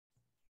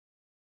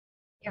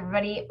Hey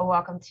everybody,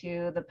 welcome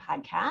to the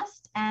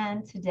podcast.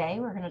 And today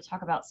we're going to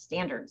talk about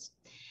standards.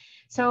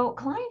 So,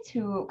 clients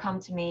who come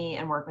to me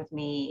and work with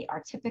me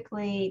are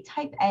typically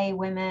type A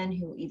women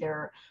who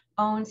either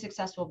own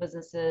successful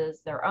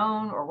businesses, their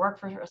own, or work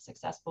for a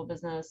successful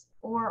business,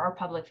 or are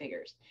public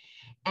figures.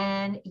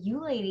 And you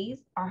ladies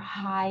are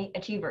high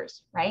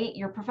achievers, right?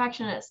 You're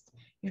perfectionists,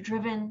 you're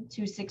driven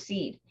to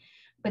succeed.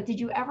 But did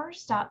you ever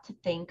stop to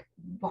think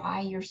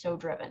why you're so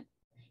driven?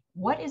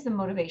 What is the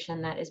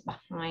motivation that is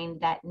behind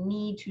that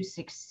need to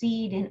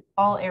succeed in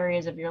all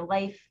areas of your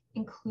life,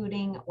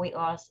 including weight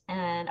loss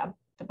and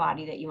the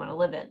body that you want to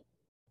live in?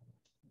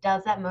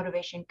 Does that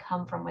motivation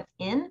come from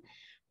within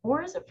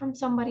or is it from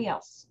somebody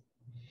else?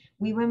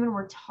 We women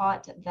were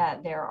taught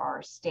that there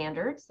are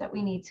standards that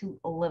we need to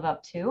live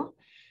up to,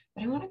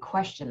 but I want to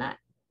question that.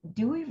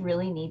 Do we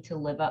really need to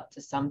live up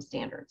to some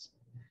standards?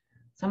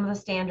 Some of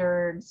the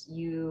standards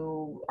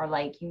you are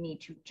like, you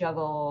need to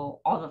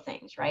juggle all the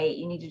things, right?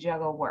 You need to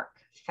juggle work,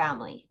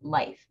 family,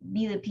 life,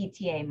 be the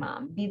PTA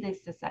mom, be the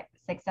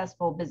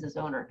successful business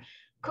owner,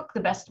 cook the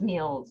best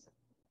meals,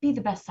 be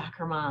the best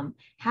soccer mom,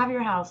 have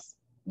your house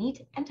neat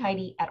and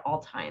tidy at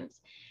all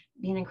times,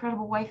 be an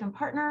incredible wife and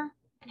partner,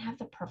 and have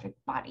the perfect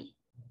body.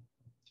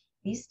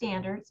 These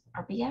standards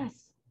are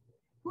BS.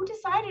 Who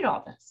decided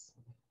all this?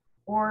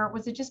 Or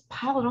was it just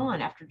piled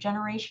on after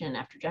generation?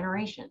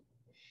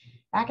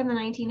 Back in the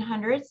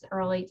 1900s,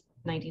 early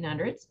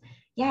 1900s,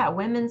 yeah,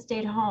 women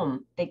stayed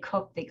home. They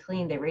cooked, they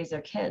cleaned, they raised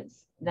their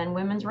kids. Then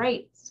women's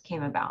rights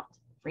came about,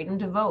 freedom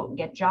to vote,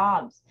 get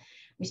jobs.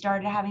 We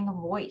started having a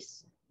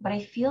voice. But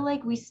I feel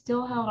like we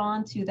still held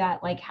on to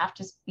that, like, have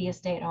to be a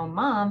stay at home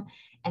mom,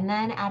 and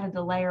then added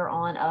the layer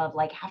on of,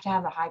 like, have to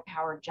have a high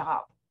powered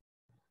job.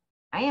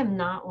 I am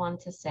not one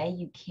to say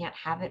you can't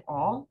have it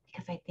all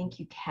because I think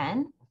you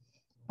can,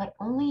 but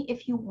only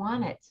if you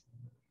want it.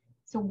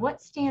 So,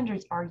 what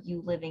standards are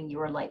you living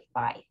your life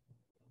by?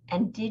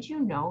 And did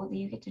you know that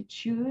you get to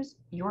choose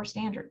your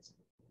standards?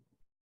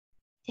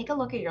 Take a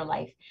look at your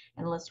life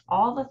and list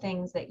all the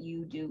things that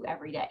you do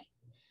every day.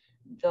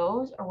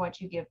 Those are what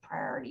you give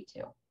priority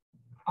to.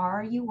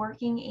 Are you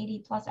working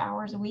 80 plus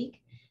hours a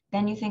week?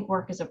 Then you think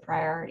work is a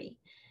priority.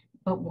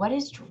 But what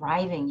is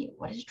driving you?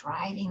 What is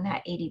driving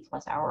that 80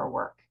 plus hour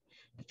work?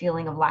 The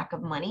feeling of lack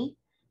of money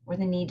or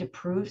the need to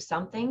prove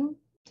something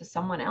to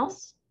someone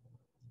else?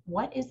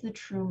 What is the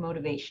true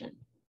motivation?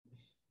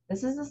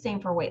 This is the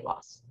same for weight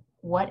loss.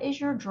 What is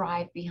your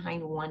drive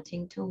behind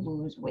wanting to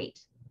lose weight?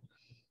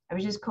 I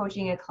was just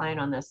coaching a client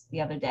on this the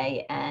other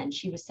day, and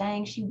she was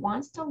saying she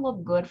wants to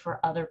look good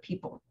for other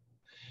people.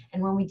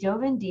 And when we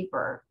dove in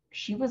deeper,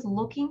 she was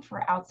looking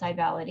for outside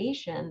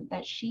validation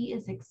that she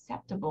is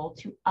acceptable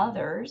to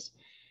others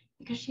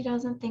because she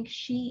doesn't think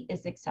she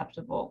is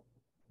acceptable.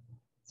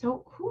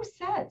 So who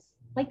says?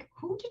 Like,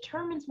 who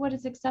determines what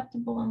is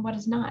acceptable and what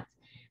is not?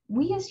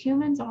 We as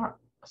humans are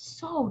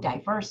so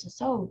diverse and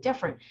so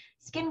different.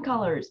 Skin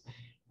colors,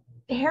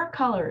 hair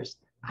colors,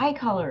 eye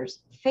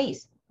colors,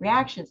 face,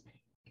 reactions,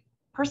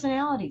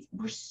 personalities.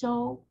 We're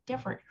so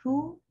different.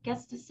 Who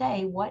gets to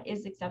say what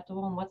is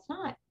acceptable and what's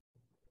not?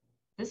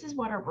 This is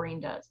what our brain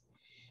does.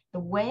 The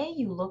way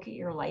you look at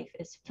your life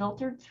is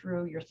filtered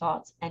through your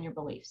thoughts and your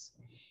beliefs.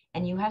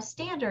 And you have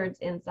standards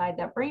inside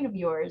that brain of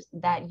yours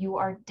that you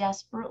are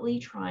desperately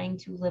trying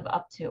to live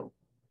up to.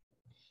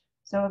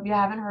 So if you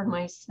haven't heard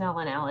my smell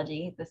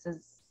analogy, this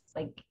is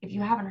like, if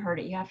you haven't heard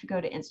it, you have to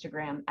go to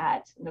Instagram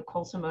at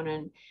Nicole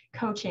Simonin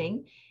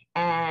Coaching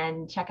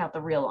and check out the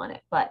reel on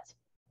it. But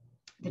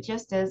the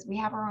gist is we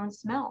have our own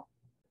smell,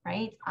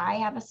 right? I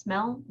have a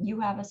smell, you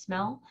have a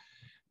smell,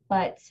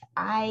 but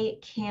I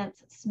can't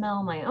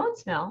smell my own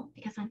smell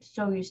because I'm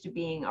so used to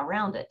being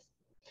around it.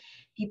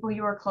 People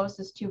you are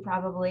closest to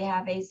probably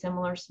have a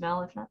similar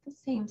smell, if not the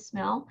same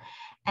smell.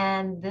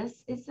 And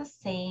this is the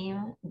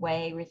same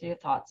way with your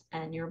thoughts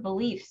and your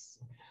beliefs.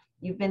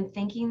 You've been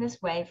thinking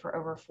this way for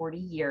over 40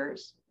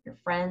 years. Your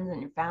friends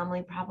and your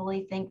family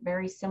probably think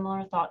very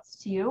similar thoughts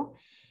to you,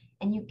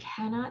 and you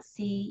cannot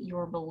see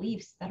your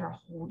beliefs that are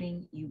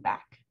holding you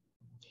back.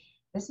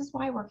 This is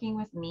why working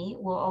with me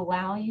will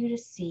allow you to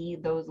see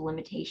those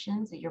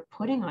limitations that you're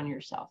putting on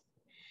yourself.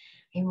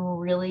 I'm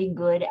really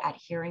good at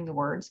hearing the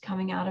words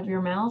coming out of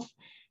your mouth,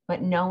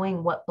 but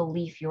knowing what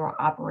belief you're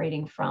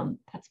operating from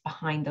that's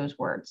behind those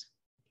words.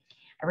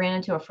 I ran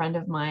into a friend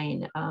of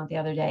mine the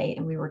other day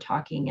and we were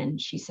talking and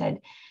she said,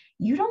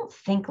 "You don't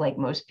think like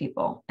most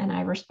people." And I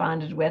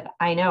responded with,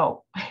 "I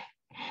know."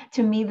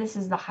 To me, this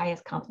is the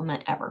highest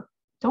compliment ever.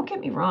 Don't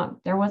get me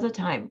wrong. There was a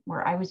time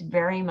where I was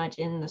very much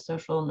in the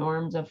social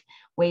norms of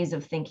ways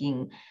of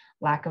thinking,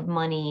 lack of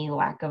money,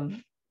 lack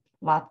of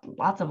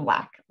lots of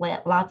lack,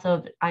 lots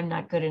of I'm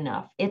not good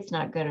enough. It's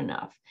not good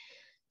enough.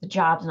 The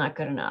job's not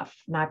good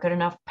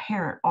enough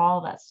parent,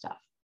 all that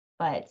stuff.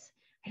 But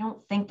I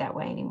don't think that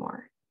way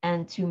anymore.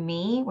 And to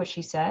me, what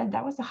she said,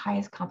 that was the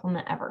highest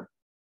compliment ever.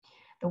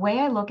 The way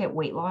I look at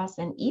weight loss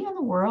and even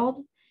the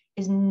world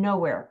is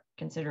nowhere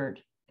considered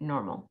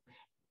normal.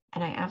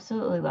 And I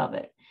absolutely love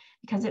it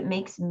because it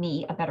makes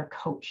me a better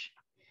coach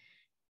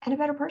and a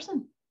better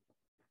person.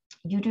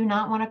 You do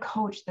not want a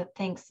coach that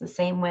thinks the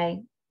same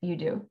way You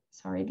do.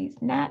 Sorry, these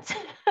gnats.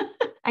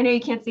 I know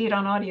you can't see it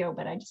on audio,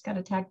 but I just got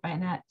attacked by a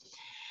gnat.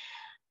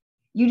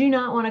 You do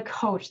not want a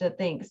coach that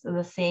thinks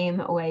the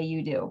same way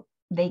you do.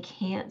 They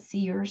can't see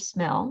your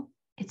smell.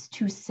 It's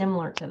too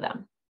similar to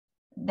them.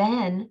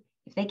 Then,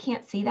 if they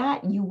can't see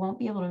that, you won't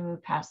be able to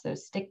move past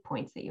those stick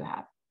points that you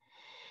have.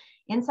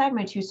 Inside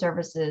my 2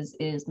 services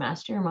is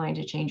Master Your Mind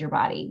to Change Your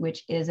Body,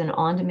 which is an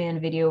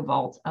on-demand video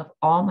vault of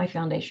all my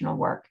foundational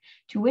work,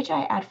 to which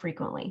I add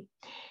frequently.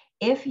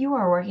 If you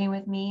are working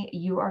with me,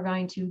 you are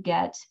going to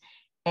get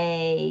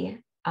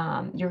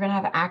you're going to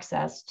have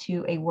access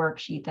to a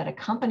worksheet that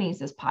accompanies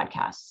this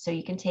podcast, so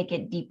you can take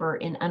it deeper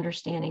in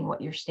understanding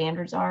what your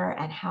standards are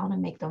and how to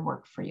make them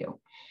work for you.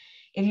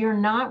 If you're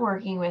not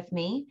working with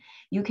me,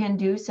 you can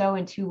do so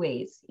in 2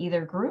 ways,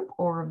 either group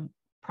or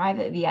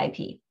private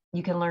VIP.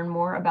 You can learn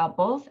more about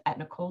both at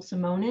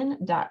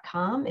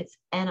NicoleSimonin.com. It's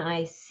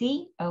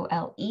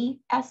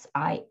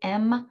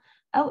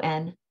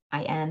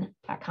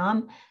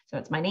NicoleSimonin.com. So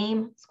it's my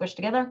name squished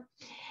together.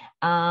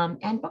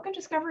 And book a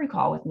discovery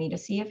call with me to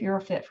see if you're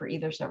a fit for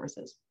either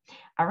services.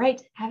 All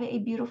right. Have a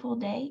beautiful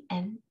day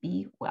and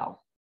be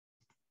well.